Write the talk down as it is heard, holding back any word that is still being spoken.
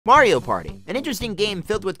Mario Party, an interesting game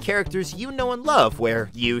filled with characters you know and love, where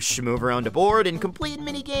you move around a board and complete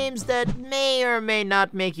mini-games that may or may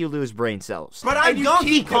not make you lose brain cells. But I'm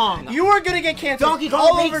Donkey Kong! You are gonna get canceled Donkey Kong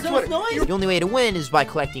all over Twitter. The only way to win is by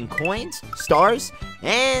collecting coins, stars,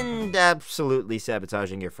 and absolutely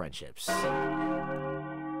sabotaging your friendships.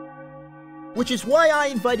 Which is why I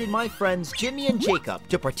invited my friends Jimmy and Jacob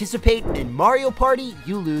to participate in Mario Party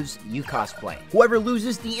You Lose You Cosplay. Whoever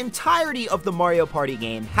loses the entirety of the Mario Party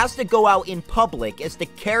game has to go out in public as the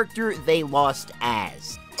character they lost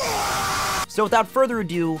as. So without further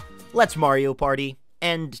ado, let's Mario Party,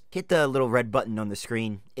 and hit the little red button on the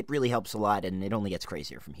screen. It really helps a lot, and it only gets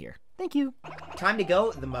crazier from here. Thank you. Time to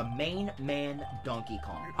go, the main man, Donkey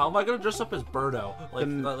Kong. How am I gonna dress up as Birdo? Like,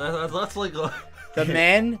 that's like the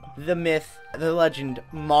man, the myth, the legend,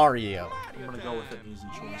 Mario. I'm gonna go with an easy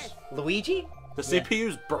choice. Luigi? The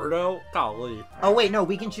CPU's Birdo? Golly. Oh wait, no,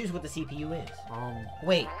 we can choose what the CPU is.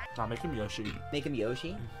 Wait. I'll make him Yoshi. Make him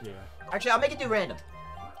Yoshi? Yeah. Actually, I'll make it do random.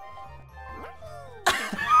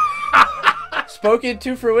 Spoken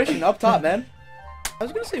to fruition, up top, man. I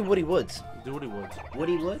was gonna say Woody Woods. Do Woody Woods.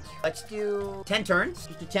 Woody Woods? Let's do 10 turns.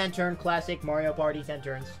 Just a 10-turn classic Mario Party 10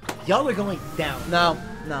 turns. Y'all are going down. No.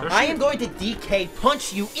 I am going to DK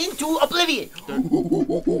punch you into oblivion.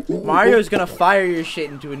 Mario's gonna fire your shit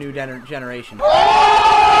into a new generation.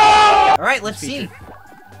 Alright, let's see.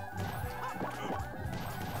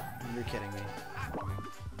 You're kidding me.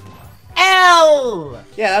 L!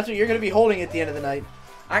 Yeah, that's what you're gonna be holding at the end of the night.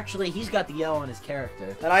 Actually, he's got the L on his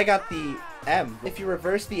character. And I got the M. If you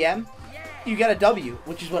reverse the M, you get a W,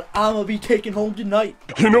 which is what I'm gonna be taking home tonight.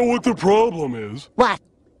 You know what the problem is? What?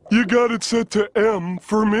 You got it set to M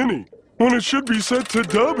for mini, when it should be set to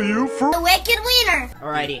W for the wicked wiener.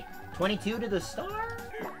 Alrighty, 22 to the star?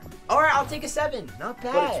 Alright, I'll take a 7. Not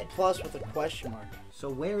bad. But it's plus with a question mark. So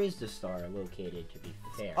where is the star located, to be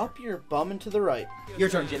fair? Up your bum and to the right. Your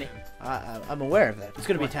turn, Jimmy. I'm aware of that. It's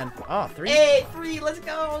gonna be 10. Oh, 3? Hey, 3, let's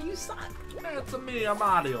go, you suck. It's a me, I'm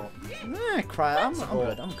Mario. Nah, cry. I'm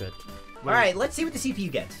good. I'm good. Alright, let's see what the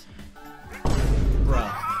CPU gets.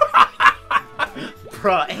 Bruh.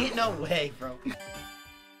 Bruh, ain't no way, bro.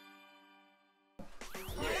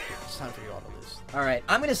 It's time for you all to lose. Alright,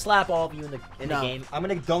 I'm gonna slap all of you in the game. I'm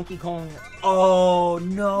gonna Donkey Kong. Oh,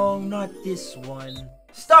 no, not this one.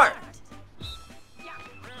 Start!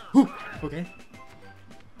 Ooh, okay.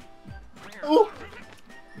 Ooh!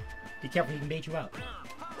 Be careful, he can bait you out.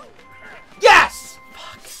 Yes!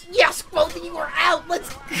 Fuck. Yes, both of you are out!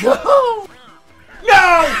 Let's go!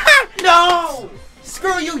 No! No!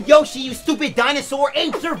 Screw you, Yoshi, you stupid dinosaur!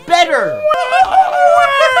 Apes are better!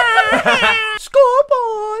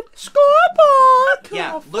 Scoreboard! Scoreboard!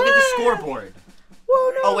 Yeah, look at the scoreboard.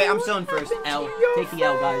 Oh wait, I'm still in first. L. Take the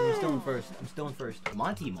L, guys. I'm still in first. I'm still in first.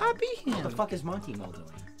 Monty Mo. I beat him. What the fuck is Monty Mo doing?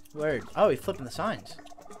 Word. Oh, he's flipping the signs.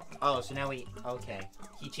 Oh, so now okay.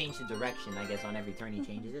 He changed the direction, I guess, on every turn he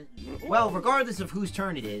changes it. Well, regardless of whose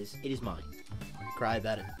turn it is mine. Cry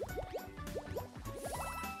about it.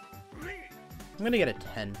 I'm gonna get a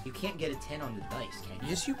 10. You can't get a 10 on the dice, can you?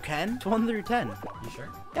 Yes, you can. It's 1 through 10. You sure?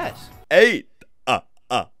 Yes. 8.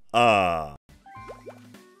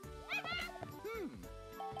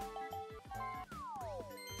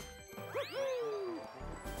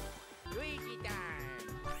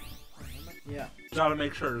 Yeah. Gotta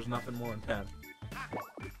make sure there's nothing more than 10.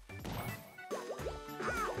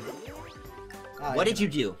 What did you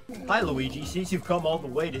do? Hi, Luigi. Since you've come all the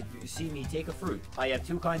way to see me, take a fruit. I have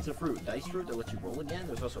 2 kinds of fruit. Dice fruit that lets you roll again.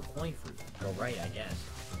 There's also coin fruit. Go right, I guess.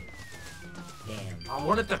 Damn. I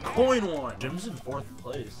wanted the coin one. Jim's in 4th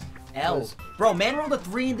place. L. Bro, man rolled a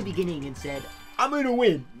 3 in the beginning and said, I'm gonna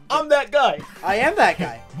win. I'm that guy. I am that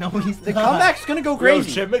guy. No, he's the comeback's gonna go crazy.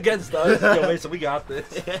 Yo, Jim against us. Yo, wait, so we got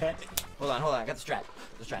this. Hold on. I got the strap.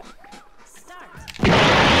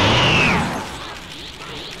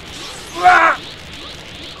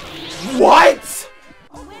 What?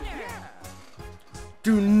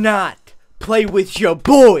 Do not play with your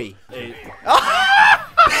boy. 8.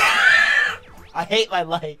 I hate my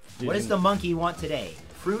life. Dude. What does the monkey want today?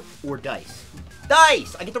 Fruit or dice?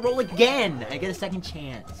 Dice! I get to roll again. I get a second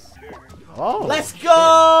chance. Oh. Let's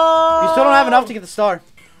go! You still don't have enough to get the star.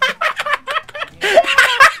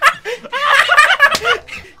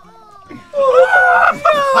 Oh,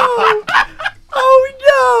 no! Oh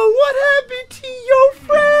no! What happened to your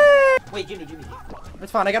friend? Wait, Jimmy.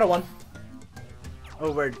 That's fine. I got a 1.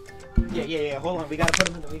 Oh, word. Yeah. Hold on. We gotta put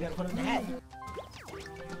him in the hat.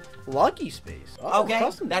 Lucky space. Oh, okay,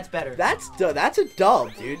 custom. that's better. That's a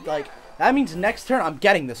dub, dude. Like that means next turn I'm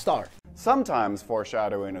getting the star. Sometimes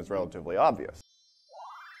foreshadowing is relatively obvious.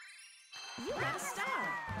 You got a star.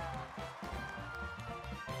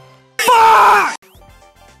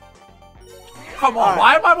 come on.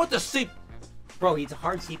 Why am I with the C? Bro, he's a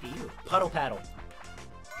hard CPU. Puddle paddle.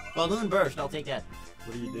 Balloon burst, I'll take that.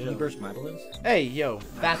 What do you Can you burst my balloons? Hey, yo.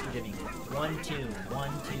 Faster, Jimmy. 1, 2, 1, 2, 1, 2,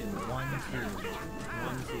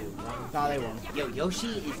 1, 2, 1. Nah, they won't. Yo, Yoshi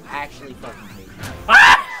is actually fucking crazy.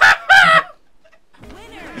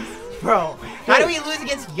 Bro, how do we lose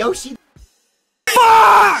against Yoshi?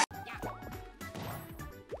 Fuck!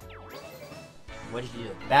 What did you do?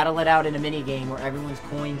 Battle it out in a mini game where everyone's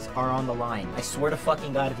coins are on the line. I swear to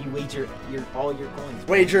fucking God, if you wager all your coins.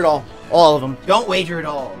 Wager it all. All of them. Don't wager it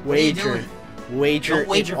all. What are you Wager. doing? Wager. Don't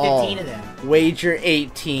wager it all. 15 of them. Wager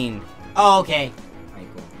 18. Oh, okay. Alright,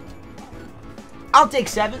 cool. I'll take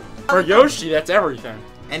 7. For Yoshi, that's everything.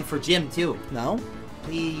 And for Jim, too. No?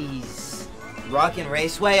 Please. Rockin'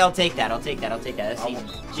 Raceway, I'll take that. I'll take that. I'll take that. That's easy.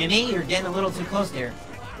 Jimmy, you're getting a little too close there.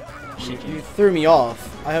 Shit, You threw me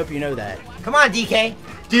off. I hope you know that. Come on, DK.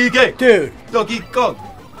 DK! Dude! Donkey Kong.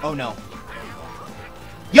 Oh, no.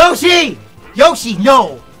 Yoshi! Yoshi,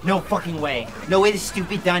 no! No fucking way. No way this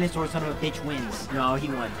stupid dinosaur son of a bitch wins. No, he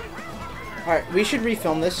won. Alright, we should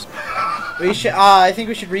refilm this. We should, I think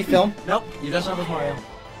we should refilm. Nope, you just not with Mario.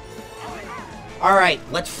 Alright,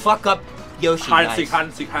 let's fuck up Yoshi, Hide and guys. seek, hide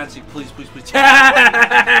and seek, hide and seek. Please, please, please.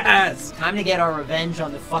 Yes! Time to get our revenge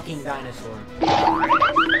on the fucking dinosaur.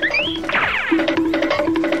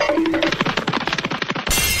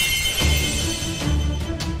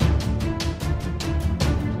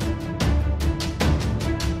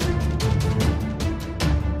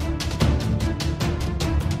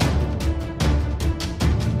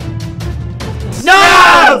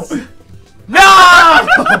 No! No!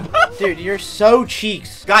 Dude, you're so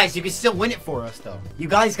cheeks. Guys, you can still win it for us, though. You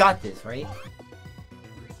guys got this, right?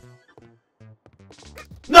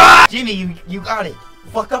 No! Jimmy, you got it.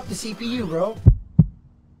 Fuck up the CPU, bro.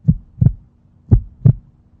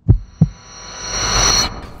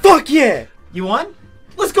 Fuck yeah! You won?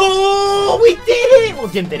 Let's go! We did it! Well,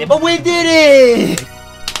 Jim did it, but we did it!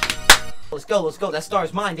 Let's go, let's go. That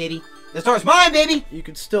star's mine, baby. That star's mine, baby! You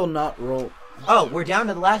could still not roll. Oh, we're down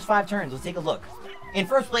to the last 5 turns. Let's take a look. In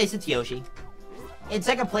first place, it's Yoshi. In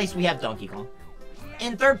second place, we have Donkey Kong.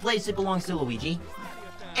 In third place, it belongs to Luigi.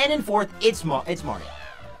 And in fourth, it's Mario.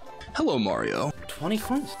 Hello, Mario. 20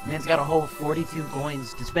 coins. Man's got a whole 42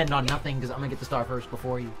 coins to spend on nothing because I'm gonna get the star first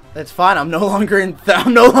before you. That's fine. I'm no longer in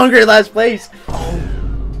last place.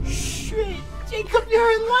 Oh, shit. Jacob,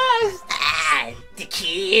 you're in last. Ah, the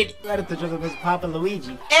kid. Right at the just of his Papa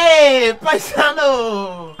Luigi. Hey,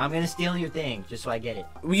 paisano. I'm gonna steal your thing just so I get it.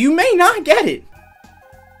 You may not get it.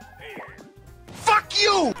 Fuck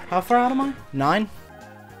you! How far out am I? 9?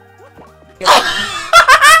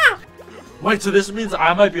 Wait, so this means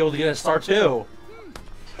I might be able to get a star too.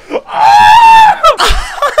 Bro,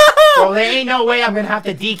 there ain't no way I'm gonna have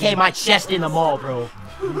to DK my chest in the mall, bro.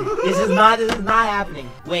 This is not happening.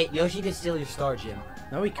 Wait, Yoshi can steal your star, Jim.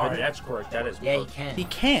 No, he Alright, couldn't. that's correct. That is Yeah, he correct. can. He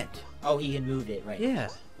can't. Oh, he can move it, right? Yeah.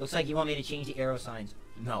 Looks like you want me to change the arrow signs.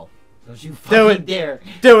 No. Don't you Do fucking it. dare.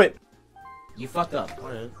 Do it. You fucked up.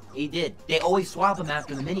 He did. They always swap them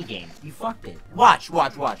after the minigame. You fucked it. Watch.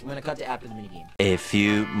 I'm gonna cut to after the minigame. A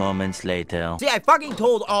few moments later. See, I fucking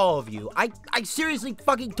told all of you. I seriously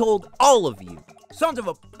fucking told all of you. Sons of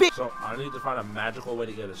a bitch. So I need to find a magical way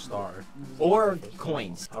to get a star. Or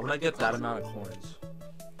coins. How would I get that amount of coins?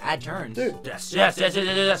 Add turns. Dude.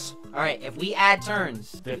 Yes. Alright, if we add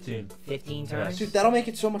turns. 15. 15 turns. Dude, that'll make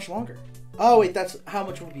it so much longer. Oh, wait, that's how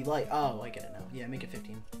much it would be like. Oh, I get it now. Yeah, make it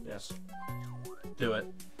 15. Yes. Do it.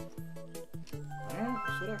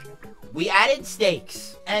 Alright, whatever. We added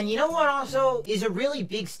stakes. And you know what also is a really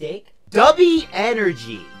big stake? Dubby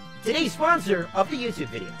Energy. Today's sponsor of the YouTube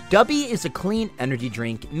video. Dubby is a clean energy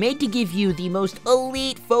drink made to give you the most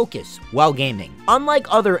elite focus while gaming. Unlike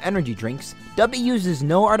other energy drinks, Dubby uses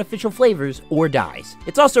no artificial flavors or dyes.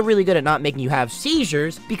 It's also really good at not making you have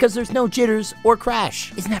seizures because there's no jitters or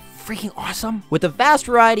crash. Isn't that freaking awesome? With a vast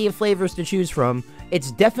variety of flavors to choose from,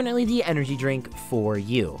 it's definitely the energy drink for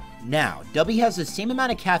you. Now, Dubby has the same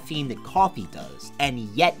amount of caffeine that coffee does, and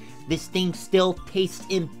yet this thing still tastes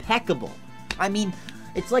impeccable. I mean,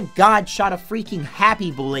 it's like God shot a freaking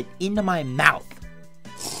happy bullet into my mouth.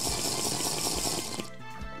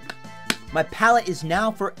 My palate is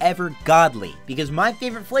now forever godly, because my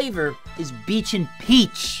favorite flavor is Beach and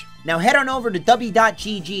Peach. Now head on over to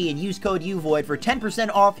dubby.gg and use code UVOID for 10%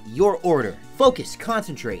 off your order. Focus,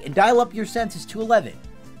 concentrate, and dial up your senses to 11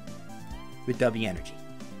 with Dubby Energy.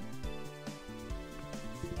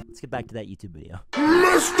 Let's get back to that YouTube video.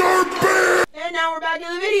 Mr. Bean! And now we're back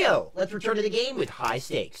in the video. Let's return to the game with high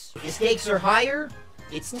stakes. The stakes are higher.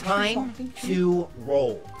 It's time to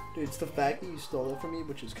roll. Dude, it's the fact that you stole it from me,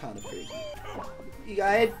 which is kind of crazy. You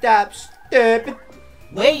got it, stop, stupid.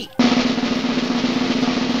 Wait!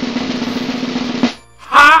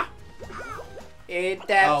 Ha!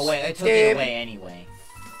 Oh wait, I took it away anyway.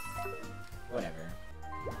 Whatever.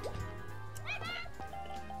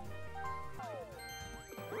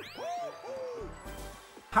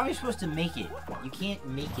 How are you supposed to make it? You can't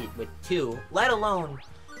make it with 2, let alone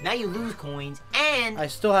now you lose coins and I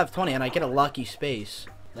still have 20 and I get a lucky space.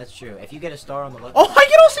 that's true. If you get a star on the lucky, Oh, I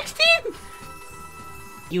get all 16!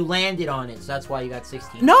 you landed on it, so that's why you got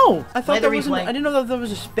 16. No, I Play thought the there wasn't. replay. I didn't know that there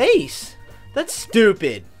was a space. That's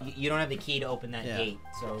stupid. You don't have the key to open that Yeah. gate,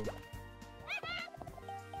 so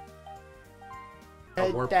A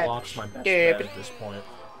warp block's my best bet at this point.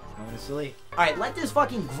 honestly. Alright, let this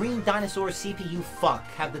fucking green dinosaur CPU fuck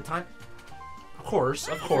have the time. Of course,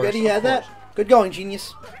 of You course. ready? You of had that? course. Good going,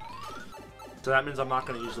 genius. So that means I'm not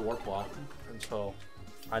going to use the warp block until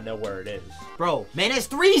I know where it is. Bro, man has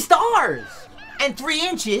 3 stars! And 3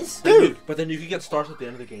 inches! Dude! But then you can get stars at the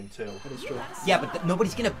end of the game too. That is true. Yeah, but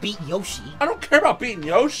nobody's gonna beat Yoshi. I don't care about beating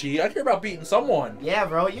Yoshi. I care about beating someone. Yeah,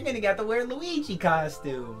 bro, you're gonna get to wear Luigi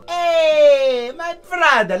costume. Hey, my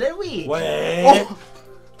brother, Luigi. Wait. Oh.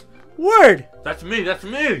 Word! That's me. That's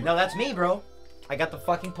me. No, that's me, bro. I got the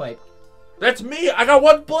fucking pipe. That's me. I got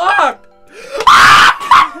 1 block.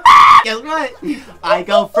 Guess what? I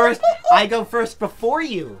go first. I go first before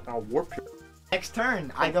you. I'll warp you. Next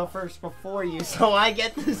turn, I go first before you, so I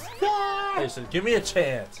get the star. Listen, give me a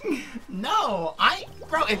chance. No,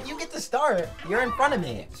 bro, if you get the star, you're in front of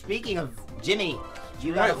me. Speaking of Jimmy,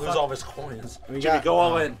 you You might gotta lose all of his coins. We Jimmy, got- go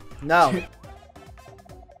all in. No.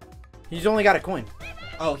 He's only got a coin.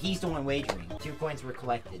 Oh, he's the one wagering. 2 points were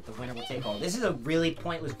collected. The winner will take all. This is a really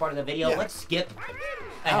pointless part of the video. Yeah. Let's skip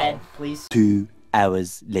ahead, please. 2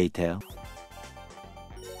 hours later.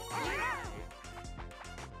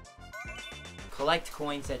 Collect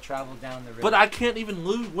coins that travel down the river. But I can't even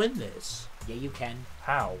win this. Yeah, you can.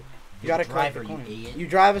 How? You gotta You're a collect the driver, coin. you idiot. You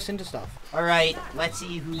drive us into stuff. Alright, let's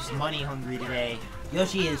see who's money hungry today.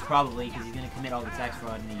 Yoshi is probably, because he's gonna commit all the tax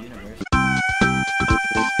fraud in the universe.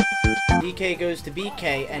 DK goes to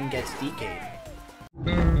BK and gets DK'd.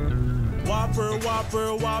 Whopper,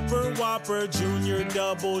 Whopper, Whopper, Whopper, Junior,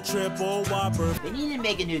 Double, Triple, Whopper. They need to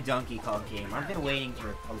make a new Donkey Kong game. I've been waiting for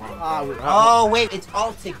a long Ah, time. we- Oh, wait, it's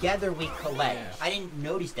all together we collect. I didn't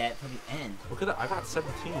notice that from the end. Look at that. I got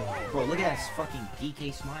 17. Bro, look at that fucking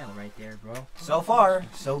DK smile right there, bro. So far,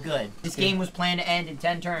 so good. This game was planned to end in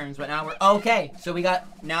 10 turns, but now we're okay. So we got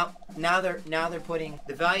now they're putting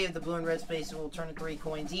the value of the blue and red space will turn to 3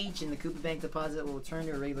 coins each, and the Koopa Bank deposit will return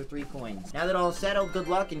to a regular 3 coins. Now that all is settled, good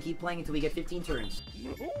luck and keep playing until we get 15 turns.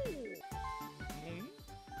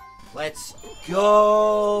 Let's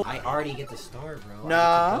go. I already get the star, bro.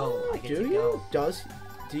 No, I get do to you? go.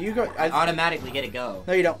 Do you go? I automatically get a go.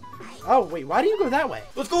 No, you don't. Oh, wait, why do you go that way?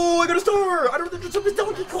 Let's go! I got a star! I don't think it's a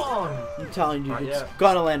Donkey Kong! I'm telling you, Not it's yet.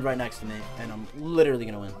 gonna land right next to me, and I'm literally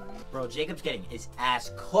gonna win. Bro, Jacob's getting his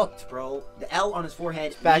ass cooked, bro. The L on his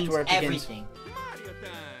forehead back to means where it begins. everything.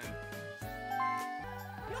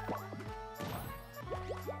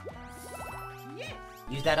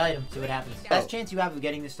 Use that item, see what happens. Best chance you have of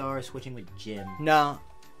getting the star is switching with Jim. No.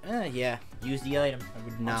 Yeah. Use the item. I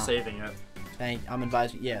would I'm not. saving it. I'm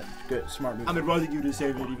advising. Yeah, good, smart move. I'm advising you to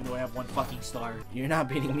save it even though I have 1 fucking star. You're not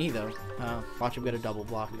beating me though. Watch him get a double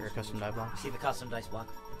block or a custom die block. See the custom dice block.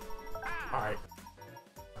 Alright.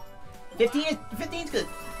 15's good.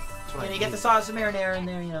 And you get the sauce of marinara in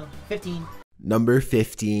there, you know. 15. Number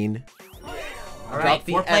 15. Alright,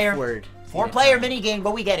 Drop the F word. 4-player minigame,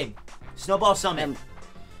 what we getting? Snowball Summit.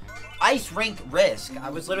 Ice rink risk. I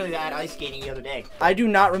was literally at ice skating the other day. I do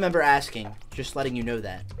not remember asking. Just letting you know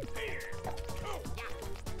that.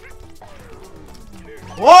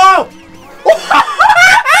 Whoa!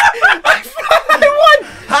 I won!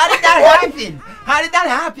 How did that happen? How did that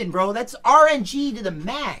happen, bro? That's RNG to the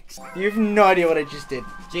max. You have no idea what I just did.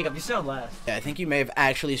 Jacob, you're still last. Yeah, I think you may have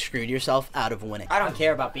actually screwed yourself out of winning. I don't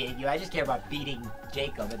care about beating you. I just care about beating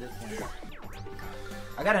Jacob at this point.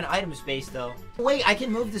 I got an item space, though. Wait, I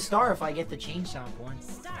can move the star if I get the change sound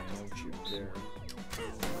points.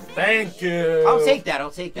 Thank you. I'll take that.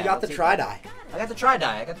 I'll take that. You got I'll the take tri-die. that. I got the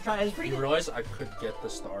tri-die. It's pretty You good. realize I could get the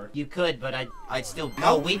star? You could, but I'd still...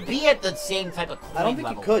 No, we'd be at the same type of coin I don't think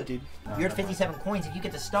level. you could, dude. You're at 57 coins. If you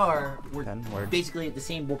get the star, we're 10 words. basically at the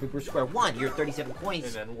same we're square one. You're at 37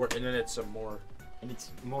 coins, And then it's some more. and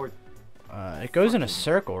it's more... It goes in a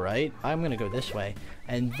circle, right? I'm gonna go this way,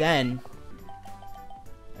 and then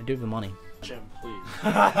I do have the money. Jim, please.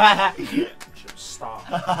 Jim, stop.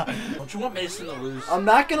 Don't you want Mason to lose? I'm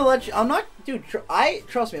not gonna let you. I'm not, dude.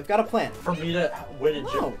 Trust me. I've got a plan. For me to win a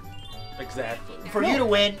No. Jim. Exactly. For you to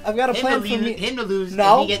win, I've got a plan for me. him to lose,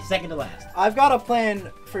 No. and he gets second to last. I've got a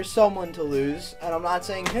plan for someone to lose, and I'm not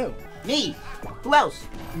saying who. Me. Who else?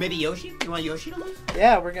 Maybe Yoshi? You want Yoshi to lose?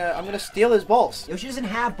 Yeah, I'm gonna steal his balls. Yoshi doesn't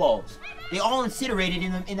have balls. They all incinerated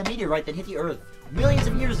in the meteorite that hit the Earth millions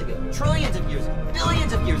of years ago, trillions of years ago,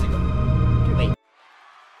 billions of years ago. Wait.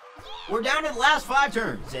 We're down to the last 5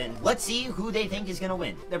 turns, and let's see who they think is gonna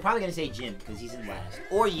win. They're probably gonna say Jim because he's in last,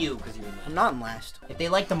 or you because you're in last. I'm not in last. If they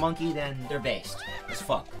like the monkey, then they're based as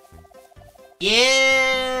fuck.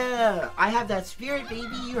 Yeah! I have that spirit,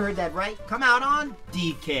 baby. You heard that right. Come out on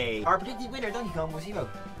DK. Our predicted winner, Donkey Kong, was 0.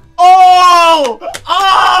 Oh!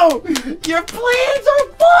 Oh! Your plans are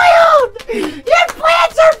foiled! Your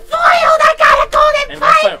plans are foiled! I got a golden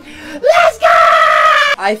pipe! Let's go!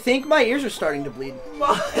 I think my ears are starting to bleed.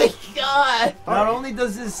 My god! Not only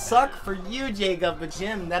does this suck for you, Jacob, but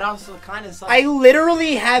Jim, that also kind of sucks. I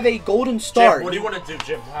literally have a golden star. Jim, what do you want to do,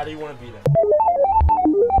 Jim? How do you want to beat him?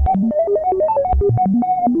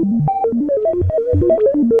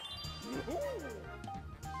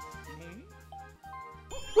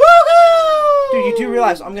 Dude, you do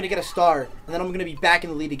realize I'm gonna get a star, and then I'm gonna be back in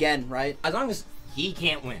the lead again, right? As long as he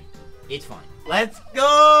can't win, it's fine. Let's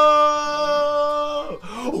go!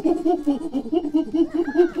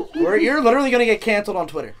 You're literally gonna get canceled on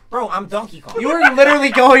Twitter. Bro, I'm Donkey Kong. You are literally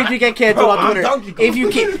going to get canceled on Twitter. Donkey Kong. If you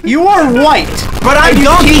can't, you are white. But I'm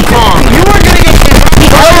Donkey Kong! You are gonna get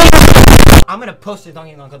canceled. I'm gonna post the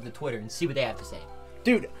Donkey Kong Club to Twitter and see what they have to say.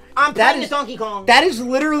 Dude, I'm that playing is this Donkey Kong. That is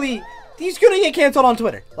literally. He's gonna get canceled on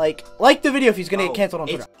Twitter. Like the video if he's gonna get canceled on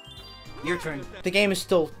Twitter. Your turn. The game is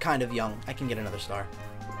still kind of young. I can get another star.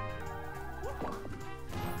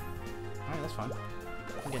 Alright, that's fine.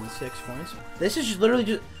 I'm getting 6 points. This is just literally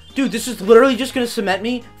just... Dude, this is literally just gonna cement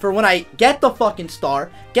me for when I get the fucking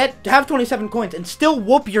star, have 27 coins, and still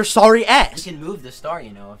whoop your sorry ass. You can move the star,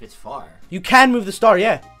 you know, if it's far. You can move the star,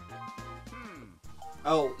 yeah.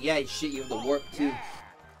 Oh, yeah, shit, you have the warp, too.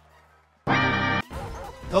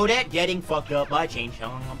 Toadette getting fucked up by chain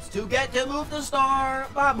chomps to get to move the star.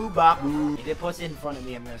 Babu babu. If it puts it in front of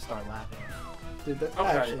me, I'm gonna start laughing. Dude, that Okay,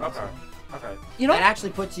 actually is okay, insane. okay. You know, That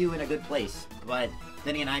actually puts you in a good place, but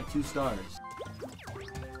then again, I have 2 stars.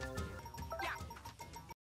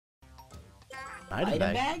 item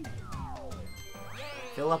bag.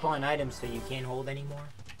 Fill up on items so you can't hold anymore.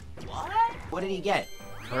 What? What did he get?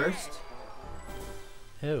 First?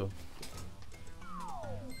 Who?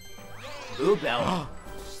 Ooh, Bell.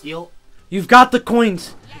 Steal. You've got the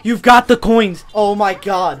coins. You've got the coins. Oh my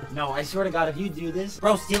god. No, I swear to God, if you do this,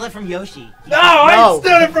 bro, steal it from Yoshi. No, I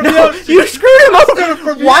stole it from Yoshi. You screwed him up. Stole it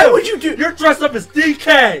from Why you. would you do? You're dressed up as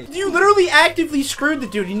DK. You literally actively screwed the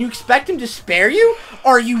dude, and you expect him to spare you?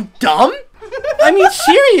 Are you dumb? I mean,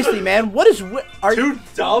 seriously, man. What is? Are you? 2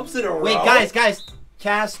 dubs in a row. Wait, guys.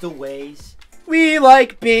 Castaways. We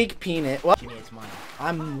like big peanut. What? Jimmy, it's mine.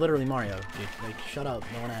 I'm literally Mario, dude. Like, shut up.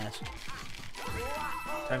 No one asked.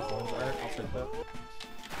 10 coins, alright, I'll take that.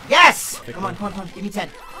 Yes! Come on. Give me 10.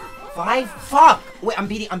 5? Fuck! Wait, I'm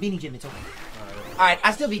beating Jim. It's okay. Alright,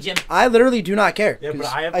 I still beat Jim. I literally do not care. Yeah, but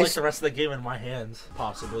 'cause I have like the rest of the game in my hands,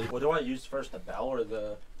 possibly. What do I use first, the bell or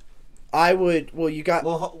the... I would. Well, you got.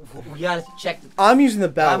 Well, we gotta check. I'm using the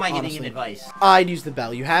bell. Why am I giving honestly. him advice? I'd use the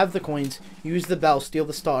bell. You have the coins. Use the bell. Steal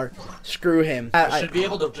the star. Screw him. I should be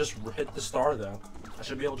able to just hit the star, though. I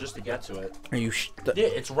should be able just to get to it. Are you? Yeah,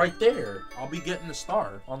 it's right there. I'll be getting the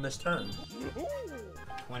star on this turn.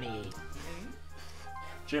 28.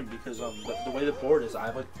 Jim, because the way the board is, I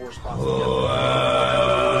have like 4 spots to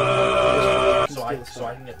get. So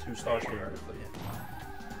I can get 2 stars theoretically.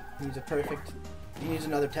 He needs a perfect. He needs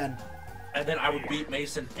another 10. And then I would beat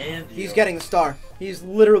Mason and you. He's getting the star. He's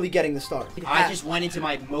literally getting the star. I just went into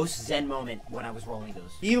my most zen moment when I was rolling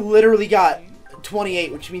those. He literally got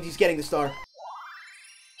 28, which means he's getting the star.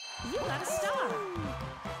 You got a star.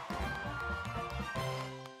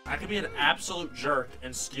 I could be an absolute jerk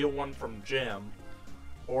and steal one from Jim,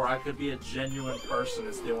 or I could be a genuine person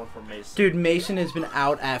and steal one from Mason. Dude, Mason has been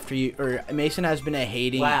out after you, or Mason has been a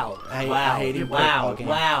hating. Wow. hating Wow. game.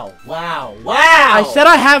 Wow. I said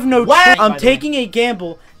I have no. Wow. I'm taking a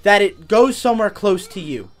gamble that it goes somewhere close to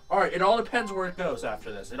you. Alright, it all depends where it goes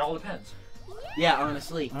after this. It all depends. Yeah,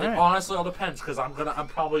 honestly. All It right. honestly all depends, because I'm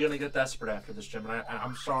probably gonna get desperate after this, Jim, and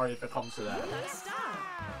I'm sorry if it comes to that. You got a star.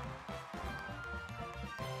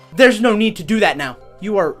 There's no need to do that now.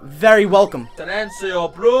 You are very welcome.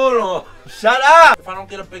 Silencio, Bruno. Shut up! If I don't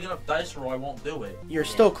get a big enough dice roll, I won't do it. You're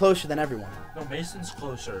still closer than everyone. No, Mason's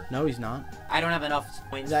closer. No, he's not. I don't have enough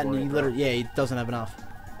coins That for he it, literally, yeah, he doesn't have enough.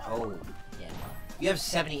 Oh, yeah. You have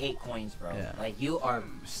 78 coins, bro. Yeah. Like, you are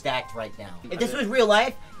stacked right now. If this was real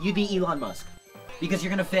life, you'd be Elon Musk. Because you're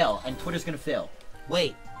gonna fail, and Twitter's gonna fail.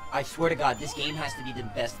 Wait, I swear to God, this game has to be the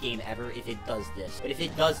best game ever if it does this. But if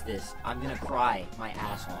it does this, I'm gonna cry my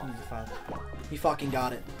ass off. He fucking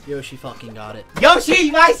got it. Yoshi fucking got it.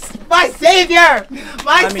 Yoshi, my savior!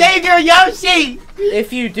 My savior, Yoshi!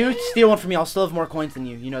 If you do steal one from me, I'll still have more coins than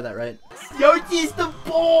you. You know that, right? Yoshi's the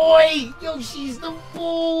boy! Yoshi's the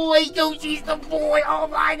boy! Yoshi's the boy! Oh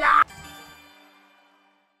my God!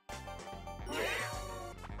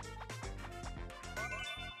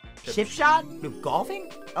 Shift shot? No, golfing?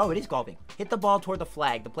 Oh, it is golfing. Hit the ball toward the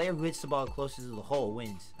flag. The player who hits the ball closest to the hole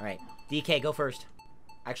wins. Alright, DK, go first.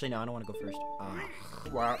 Actually, no, I don't want to go first.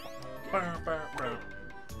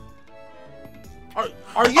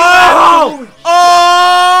 Are you? Oh!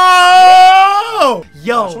 Oh!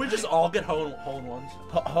 Yo! Should we just all get hole in ones?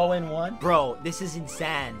 Hole in one? Bro, this is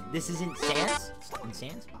insane. This isn't Sans?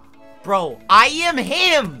 Insane? Bro, I am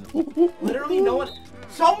him! Literally no one...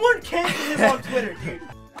 Someone cancel him on Twitter, dude.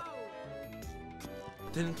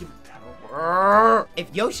 Didn't give...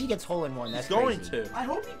 If Yoshi gets hole in one, that's going crazy. to. I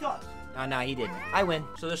hope he does. Oh, no, he didn't. I win.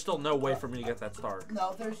 So there's still no way for me to get that star.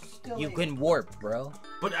 No, there's still... You can warp, bro.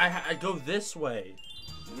 But I go this way.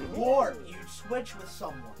 Warp. You switch with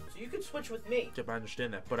someone. So you could switch with me. Yep, I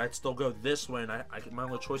understand that. But I'd still go this way, and my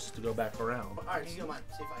only choice is to go back around. Alright, you go mine.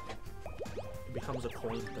 See if I can. It becomes a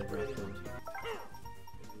coin thing right there.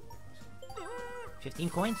 15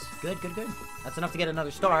 coins? Good, good, good. That's enough to get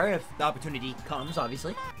another star if the opportunity comes,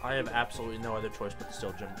 obviously. I have absolutely no other choice but to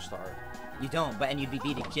steal Jim's star. You don't, and you'd be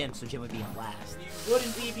beating Jim, so Jim would be in last. You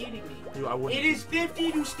wouldn't be beating me. Dude, I wouldn't. It is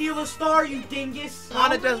 50 to steal a star, you dingus. How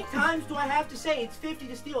many times do I have to say it's 50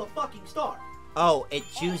 to steal a fucking star? Oh, it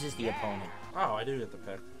chooses the opponent. Oh, I do get the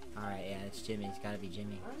pick. Alright, yeah, it's Jimmy. It's gotta be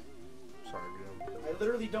Jimmy. Sorry, Jim. I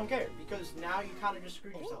literally don't care, because now you kind of just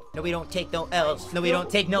screwed yourself. No, we don't take no L's. No, we don't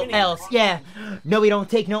take no L's. Yeah. No, we don't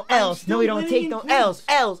take no L's. No, we don't take no L's.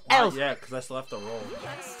 L's. L's. Yeah, because I still have to roll.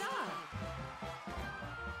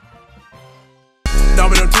 No,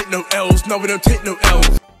 we don't take no L's. No, we don't take no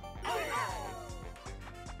L's.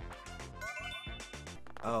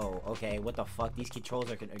 Oh, okay. What the fuck? These controls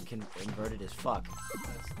are inverted as fuck.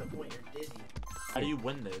 That's the point. You're dizzy. How do you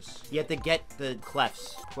win this? You have to get the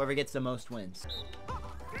clefs. Whoever gets the most wins.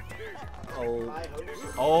 Oh.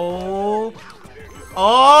 Oh.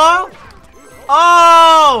 Oh.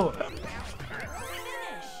 Oh!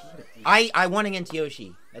 I won against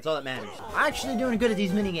Yoshi. That's all that matters. I'm actually doing good at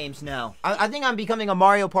these minigames now. I think I'm becoming a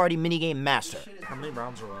Mario Party minigame master. How many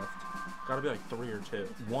rounds are left? Gotta be like 3 or 2.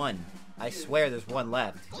 1. I swear there's 1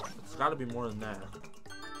 left. It's gotta be more than that.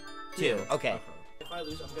 2. Okay. If I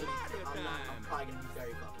lose, I'm probably gonna be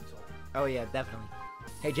very fucking salty. Oh yeah, definitely.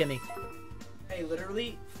 Hey Jimmy. Hey,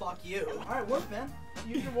 literally, fuck you. Alright, warp, man.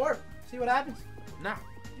 Use your warp. See what happens. No.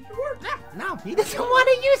 Use your warp. No, he doesn't want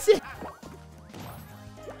to use it.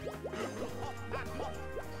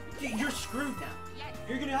 Dude, you're screwed now.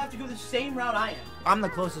 You're gonna have to go the same route I am. I'm the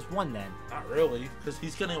closest one then. Not really, because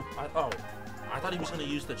he's gonna... I thought he was gonna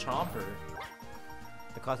use the chomper.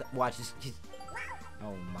 Watch this.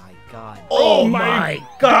 Oh my god. Oh my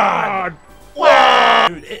god! Wow!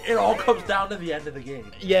 Dude, it all comes down to the end of the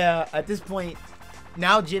game. Yeah, at this point,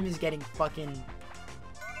 now Jim is getting fucking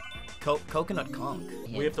coconut conch.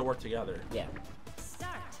 We have to work together. Yeah.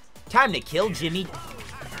 Time to kill Jimmy.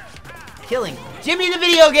 Killing Jimmy the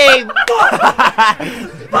video game.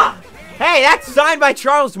 Hey, that's signed by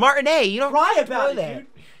Charles Martinet. You don't cry about it, that. dude.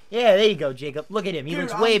 Yeah, there you go, Jacob. Look at him. He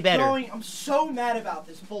looks way better. I'm so mad about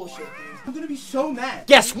this bullshit, dude. I'm gonna be so mad.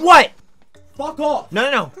 Guess what? Fuck off.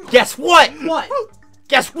 No. Guess what? What?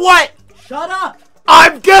 Guess what? Shut up.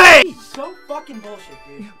 I'm gay. So fucking bullshit,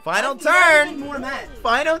 dude. Final I've turn. Never been more mad.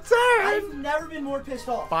 Final turn. I've never been more pissed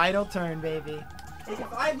off. Final turn, baby. Like,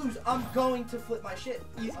 if I lose, I'm going to flip my shit.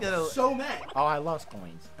 I'm so mad. Oh, I lost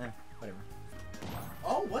coins. Whatever.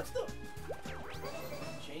 Oh, what's the...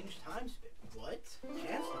 Change time spin. What?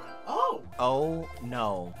 Chance line. Oh! Oh,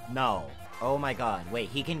 no. No. Oh my god. Wait,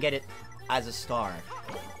 he can get it as a star.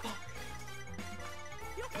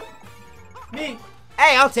 Me.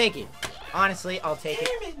 Hey, I'll take it. Honestly, I'll take it.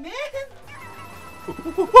 Damn it, man!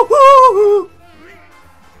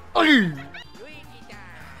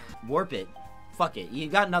 Warp it. Fuck it. You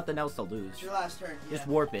got nothing else to lose. It's your last turn. Yeah. Just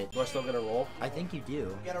warp it. Do I still get a roll? I think you do.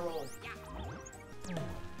 You gotta roll.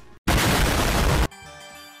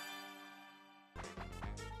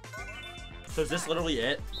 So is this literally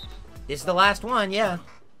it? This is the last one, yeah.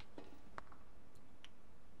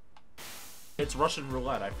 It's Russian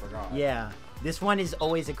roulette, I forgot. Yeah. This one is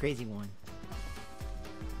always a crazy one.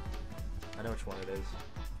 I know which one it is.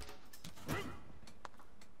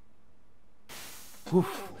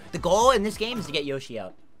 Oof. The goal in this game is to get Yoshi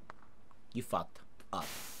out. You fucked up.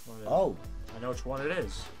 Oh. I know which one it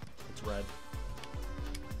is. It's red.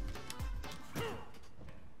 I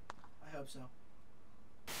hope so.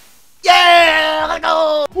 Yeah! Let's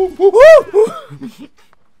go!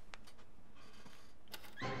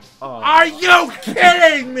 Are you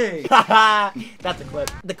kidding me? That's a clip.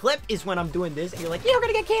 The clip is when I'm doing this and you're like, you're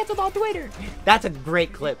gonna get canceled on Twitter. That's a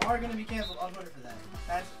great clip. You are gonna be canceled on Twitter for that.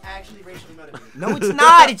 That's actually racially motivated. No, it's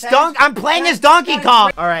not. It's I'm playing as Donkey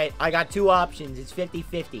Kong. All right, I got two options. It's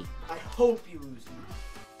 50-50. I hope you lose.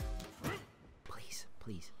 Please,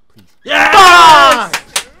 please, please.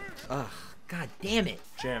 Yes! Ugh, God damn it.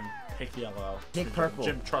 Jim, pick yellow. Pick purple.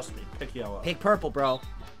 Jim, trust me. Pick yellow. Pick purple, bro.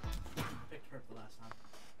 Picked purple last time.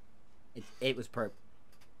 It was purple.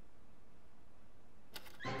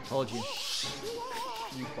 Told you.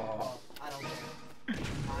 You ball. I don't care.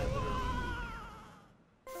 I literally...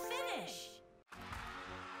 Finish.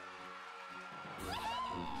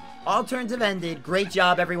 All turns have ended. Great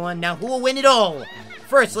job, everyone. Now who will win it all?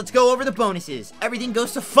 First, let's go over the bonuses. Everything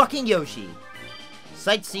goes to fucking Yoshi.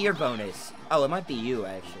 Sightseer bonus. Oh, it might be you,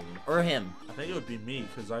 actually. Or him. I think it would be me,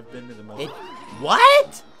 because I've been to the most...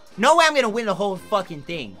 What? No way I'm gonna win the whole fucking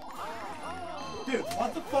thing. Dude,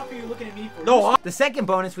 what the fuck are you looking at me for? No, The second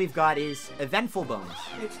bonus we've got is eventful bonus.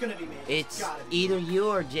 It's gonna be me. It's gotta be. either you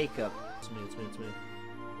or Jacob. It's me, it's me, it's me.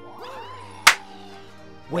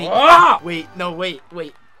 Wait. Ah! Wait, no, wait.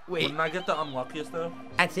 Wouldn't I get the unluckiest, though?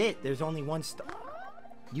 That's it. There's only one star.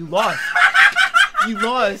 You lost. You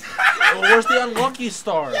lost. Well, where's the unlucky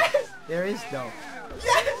star? There is no.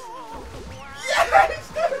 Yes!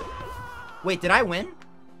 Yes! Wait, did I win?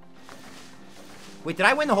 Wait, did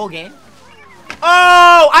I win the whole game?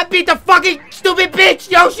 Oh, I beat the fucking stupid bitch,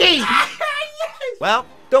 Yoshi! Yes! Well,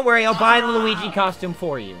 don't worry, I'll buy the Luigi costume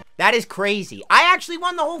for you. That is crazy. I actually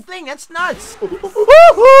won the whole thing. That's nuts.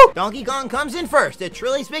 Donkey Kong comes in first. A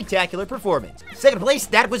truly spectacular performance. Second place,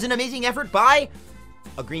 that was an amazing effort by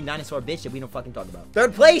a green dinosaur bitch that we don't fucking talk about.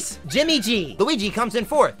 Third place, Jimmy G. Luigi comes in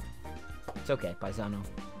fourth. It's okay, Paisano.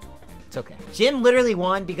 It's okay. Jim literally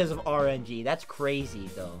won because of RNG. That's crazy,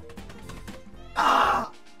 though.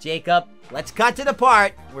 Jacob, let's cut to the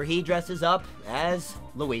part where he dresses up as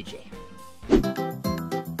Luigi.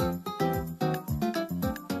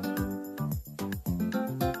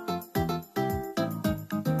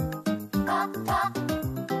 Pop, pop.